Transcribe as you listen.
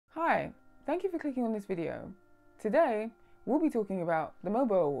Hi, thank you for clicking on this video. Today, we'll be talking about the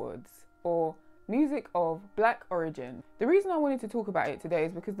MOBO Awards, or Music of Black Origin. The reason I wanted to talk about it today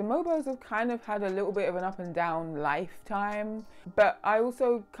is because the MOBOs have kind of had a little bit of an up and down lifetime, but I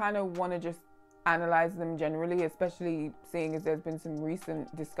also kind of want to just analyze them generally, especially seeing as there's been some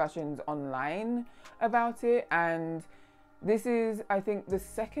recent discussions online about it, and this is, I think, the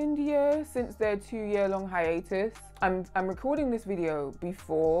second year since their 2-year-long hiatus. I'm recording this video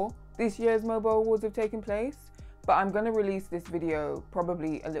before this year's MOBO Awards have taken place, but I'm going to release this video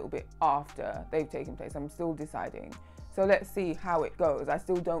probably a little bit after they've taken place. I'm still deciding. So let's see how it goes. I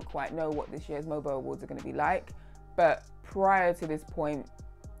still don't quite know what this year's MOBO Awards are going to be like, but prior to this point,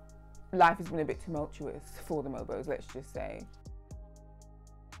 life has been a bit tumultuous for the MOBOs, let's just say.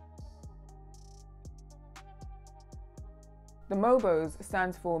 The MOBOs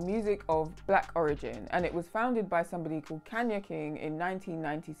stands for Music of Black Origin, and it was founded by somebody called Kanya King in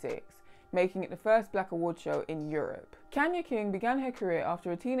 1996, making it the first Black award show in Europe. Kanya King began her career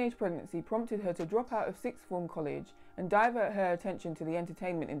after a teenage pregnancy prompted her to drop out of sixth form college and divert her attention to the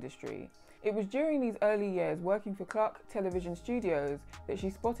entertainment industry. It was during these early years working for Clark Television Studios that she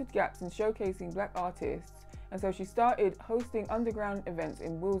spotted gaps in showcasing Black artists, and so she started hosting underground events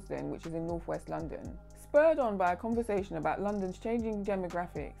in Willesden, which is in northwest London. Spurred on by a conversation about London's changing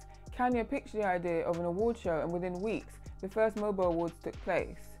demographics, Kanya pitched the idea of an award show, and within weeks, the first MOBO Awards took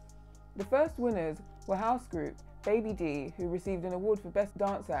place. The first winners were house group Baby D, who received an award for Best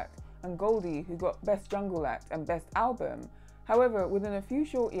Dance Act, and Goldie, who got Best Jungle Act and Best Album. However, within a few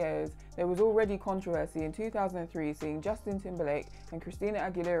short years, there was already controversy in 2003 seeing Justin Timberlake and Christina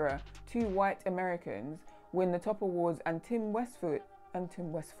Aguilera, two white Americans, win the top awards, and Tim Westwood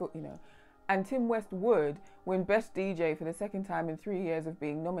win Best DJ for the second time in 3 years of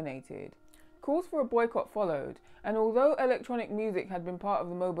being nominated. Calls for a boycott followed, and although electronic music had been part of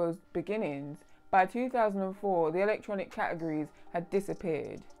the MOBO's beginnings, by 2004 the electronic categories had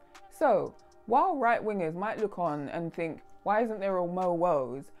disappeared. So, while right-wingers might look on and think, why isn't there a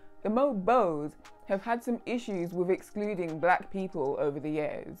MOBOs? The MOBOs have had some issues with excluding Black people over the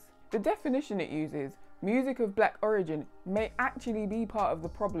years. The definition it uses, Music of Black Origin, may actually be part of the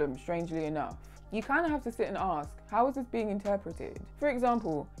problem, strangely enough. You kind of have to sit and ask, how is this being interpreted? For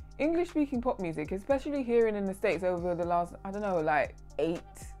example, English-speaking pop music, especially here in the States over the last, I don't know, like 8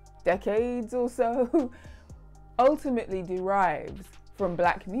 decades or so, ultimately derives from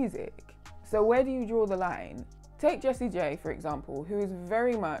Black music. So where do you draw the line? Take Jessie J, for example, who is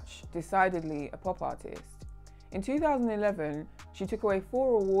very much decidedly a pop artist. In 2011, she took away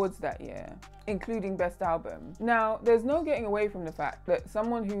 4 awards that year, including Best Album. Now, there's no getting away from the fact that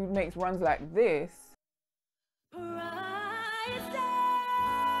someone who makes runs like this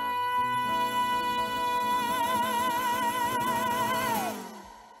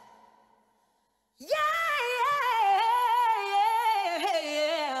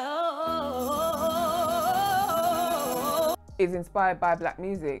is inspired by Black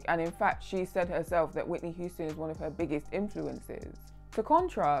music, and in fact she said herself that Whitney Houston is one of her biggest influences. To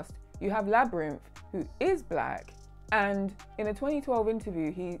contrast, you have Labyrinth, who is Black, and in a 2012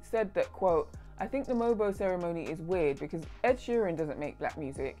 interview he said that, quote, "I think the MOBO ceremony is weird because Ed Sheeran doesn't make Black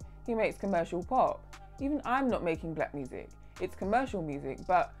music, he makes commercial pop. Even I'm not making Black music, it's commercial music,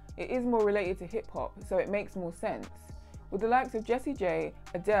 but it is more related to hip hop, so it makes more sense." With the likes of Jessie J,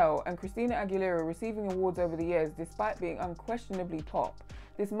 Adele, and Christina Aguilera receiving awards over the years despite being unquestionably pop,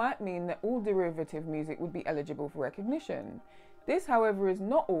 this might mean that all derivative music would be eligible for recognition. This, however, is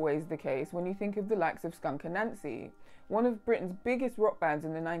not always the case when you think of the likes of Skunk Anansie, one of Britain's biggest rock bands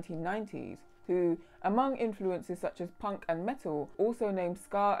in the 1990s, who, among influences such as punk and metal, also named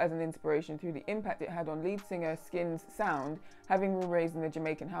ska as an inspiration through the impact it had on lead singer Skin's sound, having been raised in a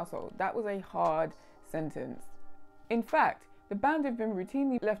Jamaican household. That was a hard sentence. In fact, the band have been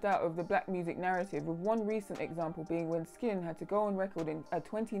routinely left out of the Black music narrative, with one recent example being when Skin had to go on record in a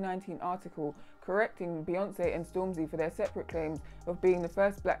 2019 article correcting Beyoncé and Stormzy for their separate claims of being the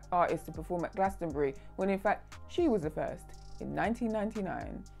first Black artist to perform at Glastonbury, when in fact she was the first, in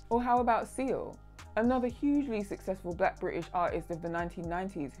 1999. Or how about Seal, another hugely successful Black British artist of the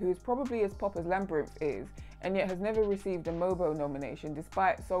 1990s who is probably as pop as Labyrinth is, and yet has never received a MOBO nomination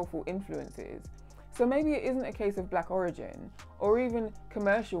despite soulful influences. So maybe it isn't a case of Black origin, or even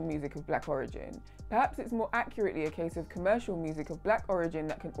commercial music of Black origin. Perhaps it's more accurately a case of commercial music of Black origin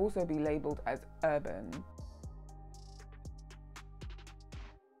that can also be labelled as urban.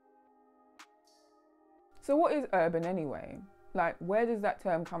 So what is urban anyway? Like, where does that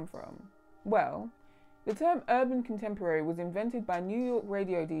term come from? Well, the term urban contemporary was invented by New York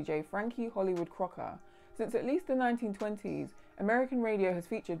radio DJ Frankie Hollywood Crocker. Since at least the 1920s, American radio has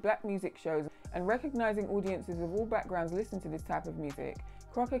featured black music shows, and recognizing audiences of all backgrounds listen to this type of music,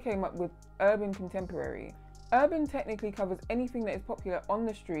 Crocker came up with urban contemporary. Urban technically covers anything that is popular on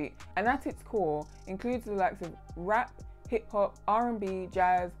the street, and at its core includes the likes of rap, hip-hop, R&B,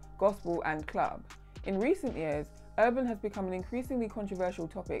 jazz, gospel, and club. In recent years, urban has become an increasingly controversial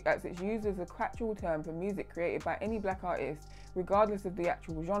topic as it's used as a catch-all term for music created by any black artist, regardless of the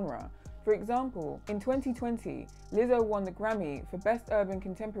actual genre. For example, in 2020, Lizzo won the Grammy for Best Urban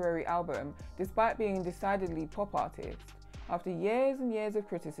Contemporary Album despite being a decidedly pop artist. After years and years of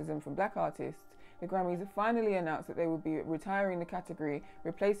criticism from black artists, the Grammys finally announced that they would be retiring the category,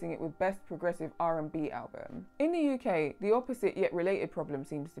 replacing it with Best Progressive R&B Album. In the UK, the opposite yet related problem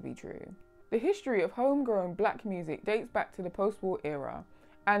seems to be true. The history of homegrown black music dates back to the post-war era,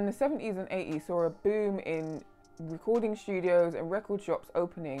 and the 70s and 80s saw a boom in recording studios and record shops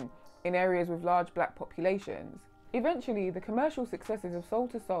opening in areas with large black populations. Eventually, the commercial successes of Soul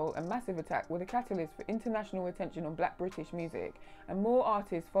to Soul and Massive Attack were the catalyst for international attention on black British music, and more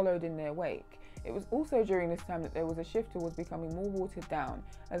artists followed in their wake. It was also during this time that there was a shift towards becoming more watered down,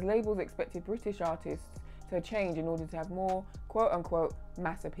 as labels expected British artists to change in order to have more quote-unquote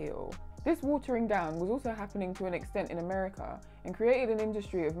mass appeal. This watering down was also happening to an extent in America and created an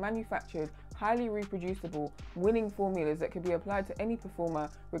industry of manufactured, highly reproducible, winning formulas that could be applied to any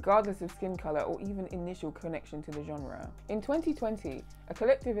performer regardless of skin color or even initial connection to the genre. In 2020, a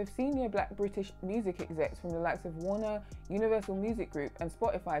collective of senior black British music execs from the likes of Warner, Universal Music Group and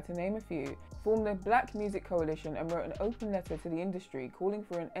Spotify, to name a few, formed the Black Music Coalition and wrote an open letter to the industry calling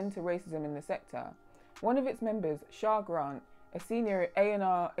for an end to racism in the sector. One of its members, Shah Grant, a senior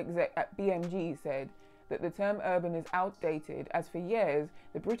A&R exec at BMG, said that the term urban is outdated, as for years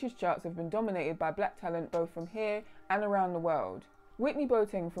the British charts have been dominated by black talent both from here and around the world. Whitney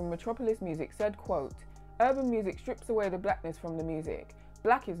Boateng from Metropolis Music said, quote, "Urban music strips away the blackness from the music.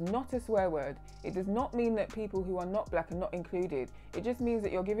 Black is not a swear word. It does not mean that people who are not black are not included. It just means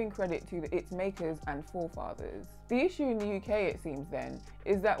that you're giving credit to its makers and forefathers." The issue in the UK, it seems then,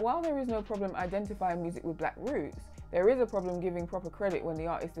 is that while there is no problem identifying music with black roots, there is a problem giving proper credit when the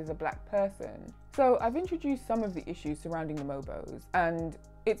artist is a black person. So I've introduced some of the issues surrounding the MOBOs, and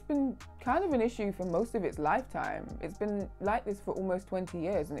it's been kind of an issue for most of its lifetime. It's been like this for almost 20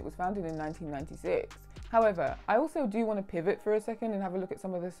 years, and it was founded in 1996. However, I also do want to pivot for a second and have a look at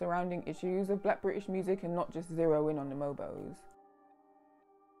some of the surrounding issues of black British music and not just zero in on the MOBOs.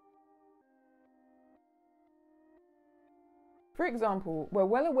 For example, we're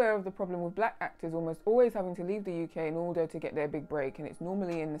well aware of the problem with black actors almost always having to leave the UK in order to get their big break, and it's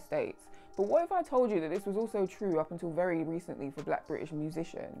normally in the States. But what if I told you that this was also true up until very recently for black British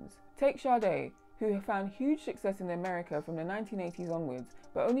musicians? Take Sade, who have found huge success in America from the 1980s onwards,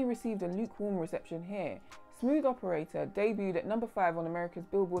 but only received a lukewarm reception here. Smooth Operator debuted at number 5 on America's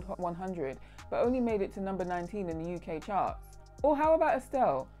Billboard Hot 100, but only made it to number 19 in the UK charts. Or how about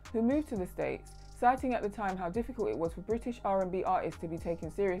Estelle, who moved to the States, citing at the time how difficult it was for British R&B artists to be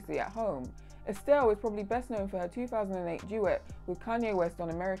taken seriously at home. Estelle is probably best known for her 2008 duet with Kanye West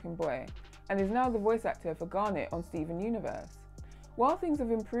on American Boy, and is now the voice actor for Garnet on Steven Universe. While things have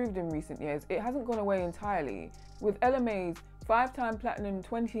improved in recent years, it hasn't gone away entirely, with Ella Mai's 5-time platinum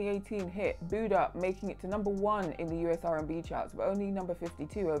 2018 hit Boo'd Up making it to number 1 in the US R&B charts, but only number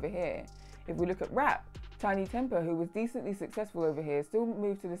 52 over here. If we look at rap, Tiny Temper, who was decently successful over here, still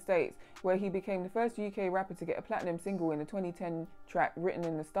moved to the States, where he became the first UK rapper to get a platinum single in the 2010 track Written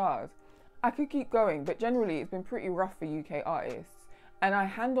in the Stars. I could keep going, but generally it's been pretty rough for UK artists, and I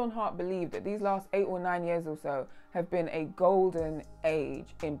hand on heart believe that these last 8 or 9 years or so have been a golden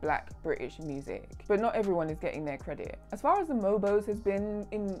age in black British music. But not everyone is getting their credit. As far as the MOBOs has been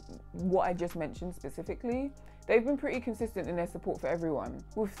in what I just mentioned specifically, they've been pretty consistent in their support for everyone,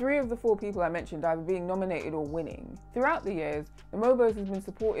 with 3 of the 4 people I mentioned either being nominated or winning. Throughout the years, the MOBOs has been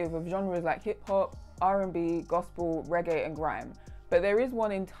supportive of genres like hip-hop, R&B, gospel, reggae and grime. But there is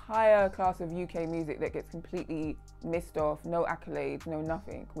one entire class of UK music that gets completely missed off, no accolades, no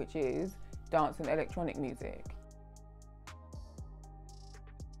nothing, which is dance and electronic music.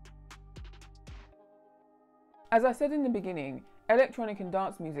 As I said in the beginning, electronic and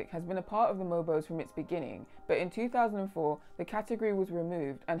dance music has been a part of the MOBOs from its beginning, but in 2004, the category was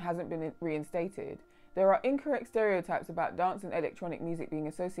removed and hasn't been reinstated. There are incorrect stereotypes about dance and electronic music being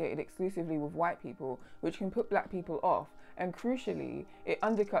associated exclusively with white people, which can put black people off, and crucially, it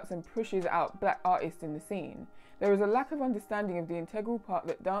undercuts and pushes out black artists in the scene. There is a lack of understanding of the integral part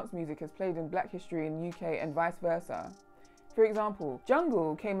that dance music has played in black history in the UK and vice versa. For example,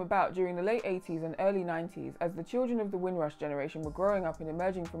 jungle came about during the late 80s and early 90s as the children of the Windrush generation were growing up and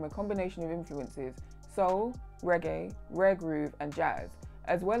emerging from a combination of influences: soul, reggae, rare groove and jazz,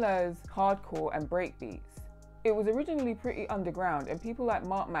 as well as hardcore and breakbeats. It was originally pretty underground, and people like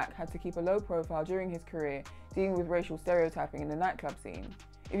Mark Mac had to keep a low profile during his career dealing with racial stereotyping in the nightclub scene.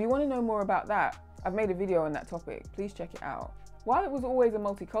 If you want to know more about that, I've made a video on that topic, please check it out. While it was always a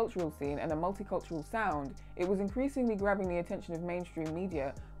multicultural scene and a multicultural sound, it was increasingly grabbing the attention of mainstream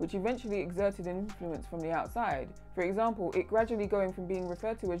media, which eventually exerted an influence from the outside. For example, it gradually going from being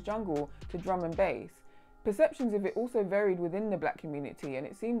referred to as jungle to drum and bass. Perceptions of it also varied within the black community, and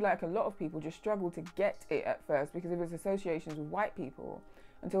it seemed like a lot of people just struggled to get it at first because of its associations with white people,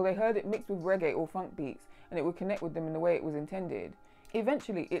 until they heard it mixed with reggae or funk beats and it would connect with them in the way it was intended.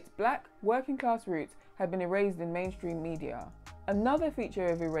 Eventually, its black, working class roots have been erased in mainstream media. Another feature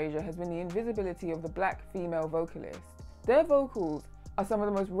of Erasure has been the invisibility of the black female vocalist. Their vocals are some of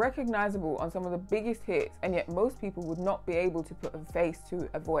the most recognizable on some of the biggest hits, and yet most people would not be able to put a face to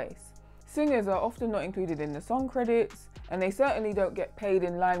a voice. Singers are often not included in the song credits, and they certainly don't get paid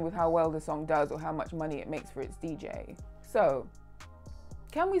in line with how well the song does or how much money it makes for its DJ. So,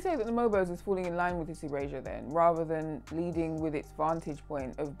 can we say that the MOBOs is falling in line with this Erasure then, rather than leading with its vantage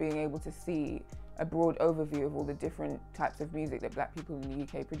point of being able to see a broad overview of all the different types of music that black people in the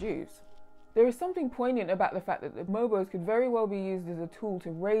UK produce? There is something poignant about the fact that the MOBOs could very well be used as a tool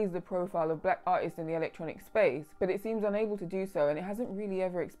to raise the profile of black artists in the electronic space, but it seems unable to do so, and it hasn't really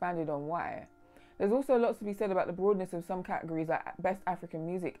ever expanded on why. There's also lots to be said about the broadness of some categories like Best African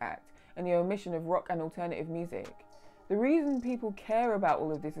Music Act and the omission of rock and alternative music. The reason people care about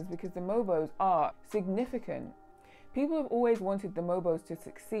all of this is because the MOBOs are significant. People have always wanted the MOBOs to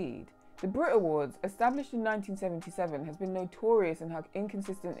succeed. The Brit Awards, established in 1977, has been notorious in how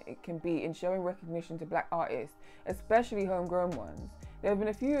inconsistent it can be in showing recognition to black artists, especially homegrown ones. There have been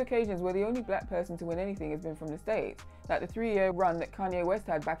a few occasions where the only black person to win anything has been from the States, like the 3-year run that Kanye West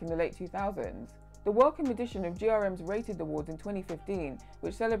had back in the late 2000s. The welcome addition of GRM's Rated Awards in 2015,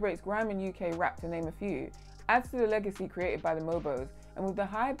 which celebrates grime and UK rap to name a few, adds to the legacy created by the MOBOs, and with the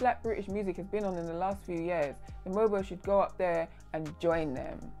high black British music has been on in the last few years, the MOBOs should go up there and join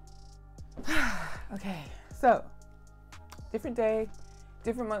them. Okay, so different day,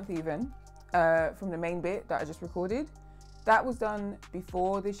 different month even, from the main bit that I just recorded. That was done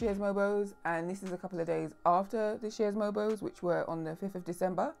before this year's MOBOs, and this is a couple of days after this year's MOBOs, which were on the 5th of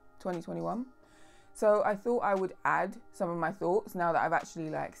December 2021. So I thought I would add some of my thoughts now that I've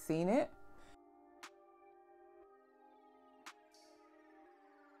actually seen it.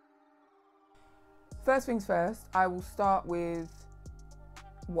 First things first, I will start with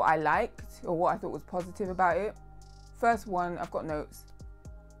what I liked or what I thought was positive about it. First one, I've got notes.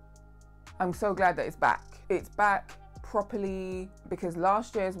 I'm so glad that it's back. It's back properly because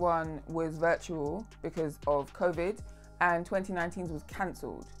last year's one was virtual because of COVID and 2019's was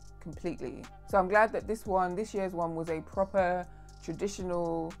cancelled completely. So I'm glad that this year's one was a proper,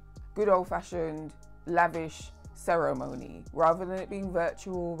 traditional, good old-fashioned, lavish ceremony. Rather than it being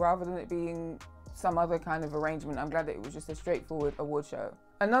virtual, rather than it being some other kind of arrangement, I'm glad that it was just a straightforward award show.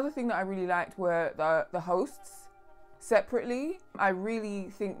 Another thing that I really liked were the hosts separately. I really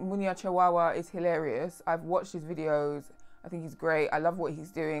think Munya Chawawa is hilarious. I've watched his videos. I think he's great. I love what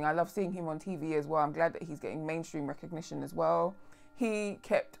he's doing. I love seeing him on TV as well. I'm glad that he's getting mainstream recognition as well. He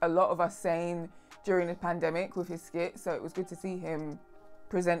kept a lot of us sane during the pandemic with his skit, so it was good to see him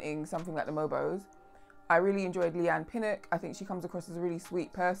presenting something like the MOBOs. I really enjoyed Leanne Pinnock. I think she comes across as a really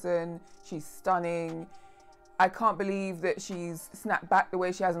sweet person. She's stunning. I can't believe that she's snapped back the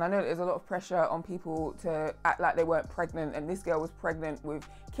way she has, and I know that there's a lot of pressure on people to act like they weren't pregnant, and this girl was pregnant with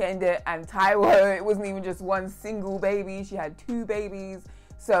Kende and Taiwo. It wasn't even just one single baby, she had 2 babies,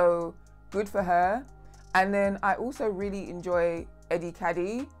 so good for her. And then I also really enjoy Eddie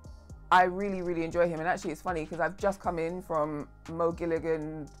Caddy. I really enjoy him, and actually it's funny because I've just come in from Mo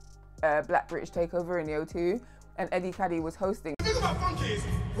Gilligan Black British Takeover in the O2, and Eddie Caddy was hosting. The thing about funk is,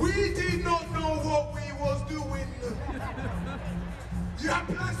 we did not know what we was doing. You had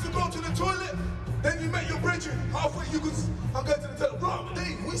plans to go to the toilet, then you met your brethren. Halfway you could, I'm going to the toilet. Bro,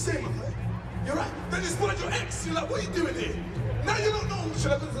 Dave, what you saying, my friend? You're right. Then you spotted your ex. You're like, what are you doing here? Now you don't know,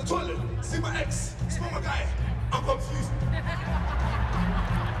 should I go to the toilet? See my ex, spot my guy. I'm confused.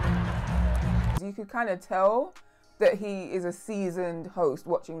 You could kind of tell that he is a seasoned host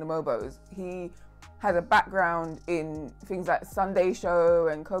watching the MOBOs. He has a background in things like Sunday Show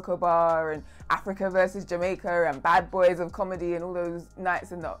and Cocoa Bar and Africa versus Jamaica and Bad Boys of Comedy and all those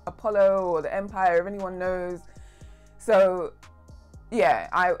nights in the Apollo or the Empire, if anyone knows. So yeah,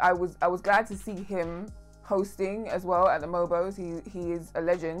 I was glad to see him hosting as well at the MOBOs. He is a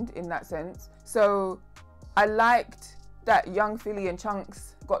legend in that sense. So I liked that Young Philly and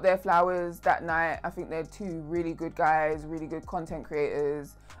Chunks got their flowers that night. I think they're two really good guys, really good content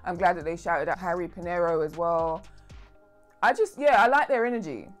creators. I'm glad that they shouted out Harry Pinero as well. I like their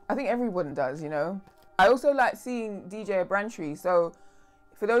energy. I think everyone does, you know. I also like seeing DJ Brantree. So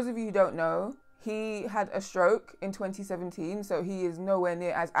for those of you who don't know, he had a stroke in 2017, so he is nowhere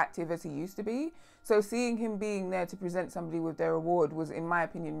near as active as he used to be. So seeing him being there to present somebody with their award was, in my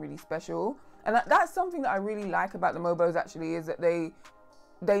opinion, really special. And that's something that I really like about the MOBOs, actually, is that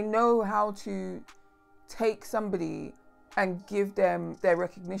they know how to take somebody and give them their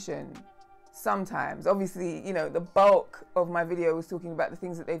recognition sometimes. Obviously, you know, the bulk of my video was talking about the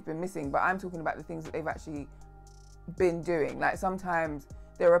things that they've been missing, but I'm talking about the things that they've actually been doing. Like, sometimes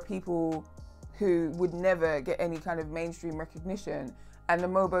there are people who would never get any kind of mainstream recognition, and the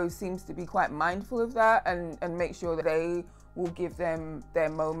MOBOs seems to be quite mindful of that and make sure that they will give them their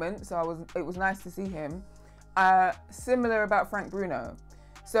moment. So it was nice to see him. Similar about Frank Bruno.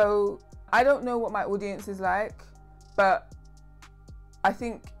 So I don't know what my audience is like, but I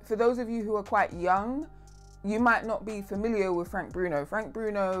think for those of you who are quite young, you might not be familiar with Frank Bruno. Frank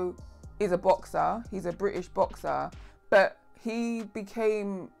Bruno is a boxer. He's a British boxer, but he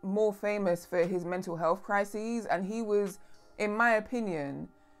became more famous for his mental health crises, and he was, in my opinion,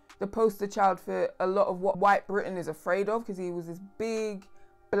 the poster child for a lot of what white Britain is afraid of, because he was this big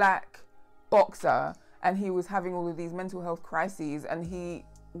black boxer and he was having all of these mental health crises, and he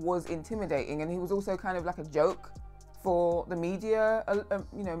was intimidating, and he was also kind of like a joke for the media,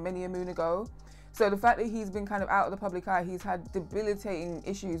 you know, many a moon ago. So the fact that he's been kind of out of the public eye, he's had debilitating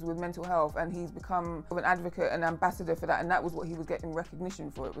issues with mental health, and he's become an advocate and ambassador for that, and that was what he was getting recognition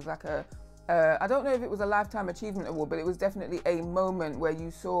for. It was like I don't know if it was a Lifetime Achievement Award, but it was definitely a moment where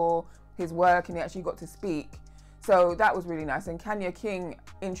you saw his work and he actually got to speak. So that was really nice. And Kanya King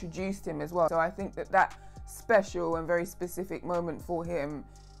introduced him as well. So I think that that special and very specific moment for him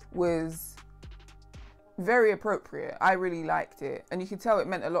was very appropriate. I really liked it. And you could tell it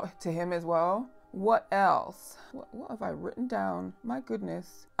meant a lot to him as well. What else? What have I written down? My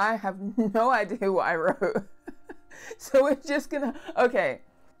goodness. I have no idea what I wrote. So we're just gonna, okay.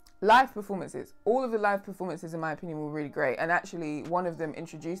 Live performances. All of the live performances, in my opinion, were really great. And actually, one of them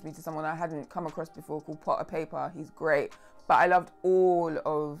introduced me to someone I hadn't come across before called Potter Paper. He's great. But I loved all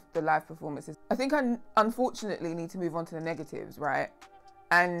of the live performances. I think I unfortunately need to move on to the negatives, right?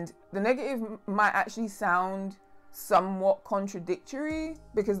 And the negative might actually sound somewhat contradictory,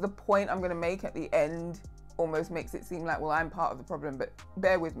 because the point I'm going to make at the end almost makes it seem like, well, I'm part of the problem, but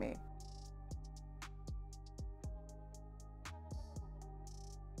bear with me.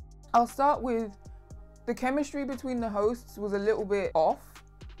 I'll start with the chemistry between the hosts was a little bit off.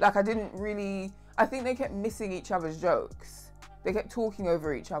 Like, I think they kept missing each other's jokes. They kept talking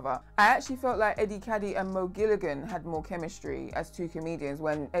over each other. I actually felt like Eddie Caddy and Mo Gilligan had more chemistry as two comedians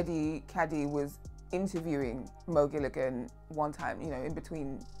when Eddie Caddy was interviewing Mo Gilligan one time, you know, in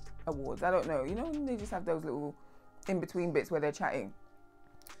between awards. I don't know, you know, they just have those little in-between bits where they're chatting.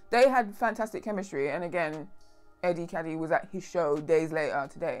 They had fantastic chemistry, and again, Eddie Caddy was at his show days later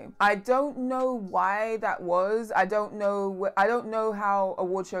today. I don't know why that was. I don't know how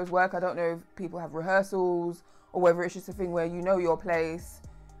award shows work. I don't know if people have rehearsals or whether it's just a thing where you know your place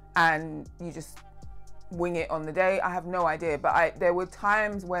and you just wing it on the day. I have no idea. But there were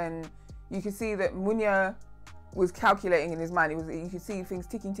times when you could see that Munya was calculating in his mind. You could see things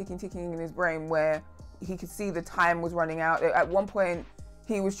ticking in his brain, where he could see the time was running out. At one point,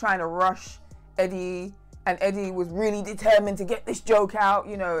 he was trying to rush Eddie, and Eddie was really determined to get this joke out,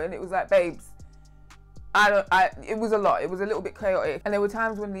 you know, and it was like, babes, it was a lot. It was a little bit chaotic. And there were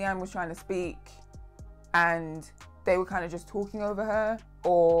times when Leanne was trying to speak and they were kind of just talking over her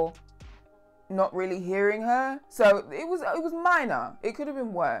or not really hearing her. So it was minor. It could have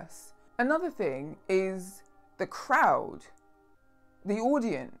been worse. Another thing is the crowd, the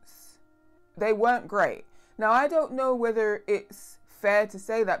audience. They weren't great. Now, I don't know whether it's fair to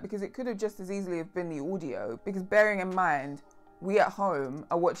say that, because it could have just as easily have been the audio, because bearing in mind, we at home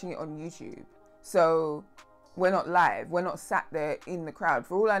are watching it on YouTube. So we're not live. We're not sat there in the crowd.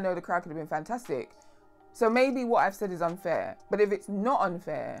 For all I know, the crowd could have been fantastic. So maybe what I've said is unfair, but if it's not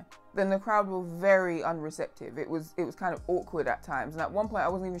unfair, then the crowd were very unreceptive. It was kind of awkward at times. And at one point I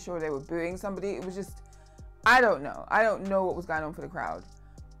wasn't even sure they were booing somebody. It was just, I don't know. I don't know what was going on for the crowd.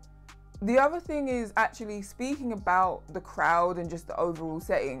 The other thing is, actually speaking about the crowd and just the overall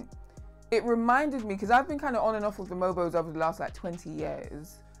setting, it reminded me, because I've been kind of on and off with the MOBOs over the last like 20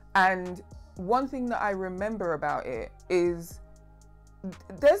 years. And one thing that I remember about it is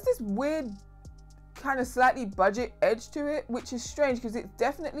there's this weird kind of slightly budget edge to it, which is strange because it's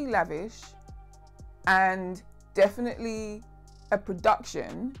definitely lavish and definitely a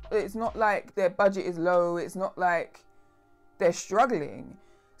production. It's not like their budget is low. It's not like they're struggling.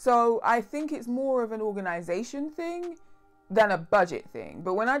 So I think it's more of an organization thing than a budget thing.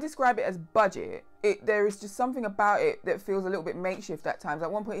 But when I describe it as budget, there is just something about it that feels a little bit makeshift at times.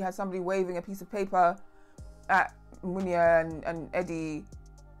 At one point, you had somebody waving a piece of paper at Munya and Eddie,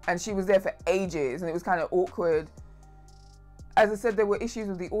 and she was there for ages, and it was kind of awkward. As I said, there were issues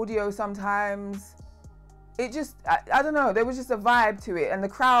with the audio sometimes. It just, I don't know, there was just a vibe to it. And the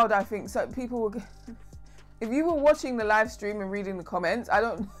crowd, I think, so people were, if you were watching the live stream and reading the comments, I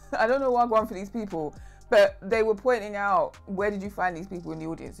don't know what I want for these people, but they were pointing out, where did you find these people in the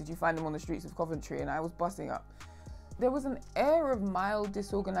audience? Did you find them on the streets of Coventry? And I was busting up. There was an air of mild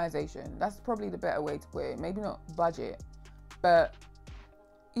disorganization. That's probably the better way to put it. Maybe not budget, but,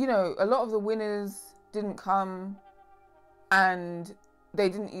 you know, a lot of the winners didn't come, and they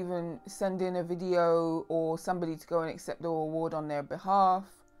didn't even send in a video or somebody to go and accept the award on their behalf.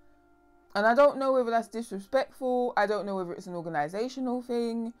 And I don't know whether that's disrespectful. I don't know whether it's an organizational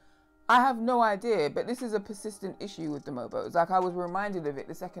thing. I have no idea, but this is a persistent issue with the MOBOs. Like, I was reminded of it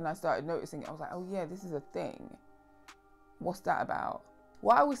the second I started noticing it. I was like, oh yeah, this is a thing. What's that about?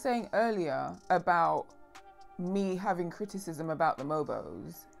 What I was saying earlier about me having criticism about the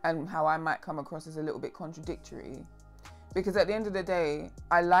MOBOs and how I might come across as a little bit contradictory, because at the end of the day,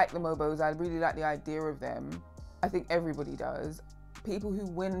 I like the MOBOs. I really like the idea of them. I think everybody does. People who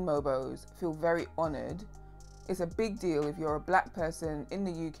win MOBOs feel very honored. It's a big deal if you're a black person in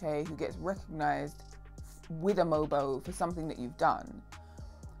the UK who gets recognized with a MOBO for something that you've done.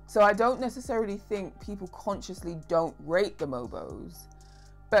 So I don't necessarily think people consciously don't rate the MOBOs.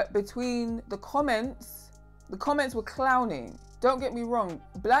 But between the comments were clowning. Don't get me wrong,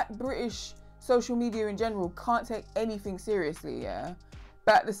 Black British social media in general can't take anything seriously, yeah?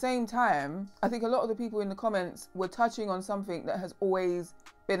 But at the same time, I think a lot of the people in the comments were touching on something that has always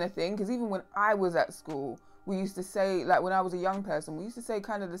been a thing. Because even when I was at school, we used to say, like when I was a young person, we used to say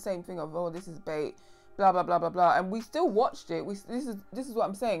kind of the same thing of, oh, this is bait, blah, blah, blah, blah, blah. And we still watched it. This is what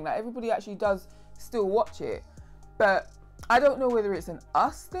I'm saying. Like, everybody actually does still watch it. But I don't know whether it's an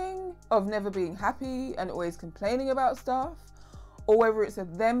us thing of never being happy and always complaining about stuff, or whether it's a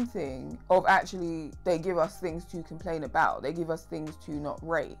them thing of actually they give us things to complain about. They give us things to not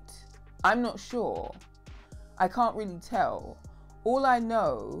rate. I'm not sure. I can't really tell. All I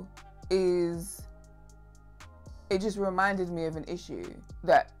know is it just reminded me of an issue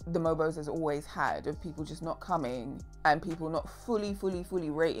that the MOBOs has always had, of people just not coming and people not fully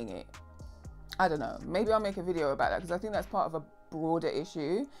rating it. I don't know. Maybe I'll make a video about that, because I think that's part of a broader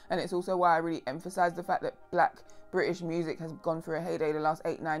issue, and it's also why I really emphasize the fact that Black British music has gone through a heyday the last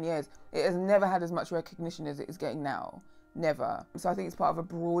 8-9 years. It has never had as much recognition as it is getting now. Never. So I think it's part of a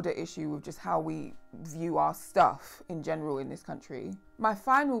broader issue with just how we view our stuff in general in this country. My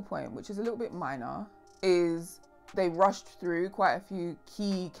final point, which is a little bit minor, is they rushed through quite a few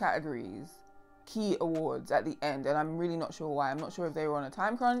key categories, key awards at the end, and I'm really not sure why. I'm not sure if they were on a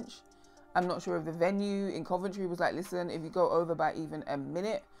time crunch. I'm not sure if the venue in Coventry was like, listen, if you go over by even a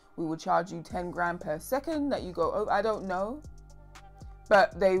minute, we will charge you 10 grand per second that you go over. I don't know.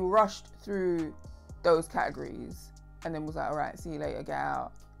 But they rushed through those categories and then was like, all right, see you later, get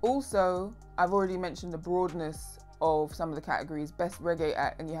out. Also, I've already mentioned the broadness of some of the categories. Best reggae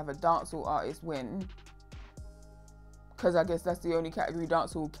act, and you have a dancehall artist win, because I guess that's the only category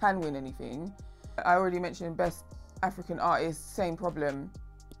dancehall can win anything. I already mentioned best African artist, same problem.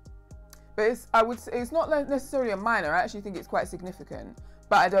 But I would say it's not necessarily a minor. I actually think it's quite significant.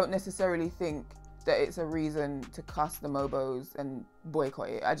 But I don't necessarily think that it's a reason to cuss the MOBOs and boycott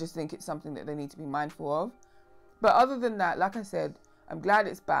it. I just think it's something that they need to be mindful of. But other than that, like I said, I'm glad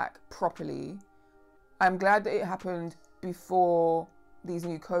it's back properly. I'm glad that it happened before these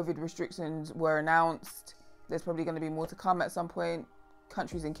new COVID restrictions were announced. There's probably going to be more to come at some point.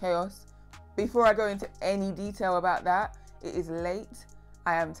 Country's in chaos. Before I go into any detail about that, it is late.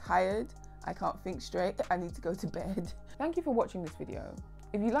 I am tired. I can't think straight. I need to go to bed. Thank you for watching this video.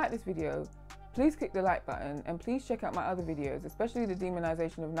 If you like this video, please click the like button, and please check out my other videos, especially the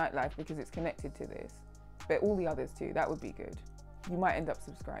demonization of nightlife, because it's connected to this. But all the others too, that would be good. You might end up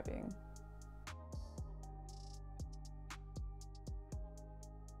subscribing.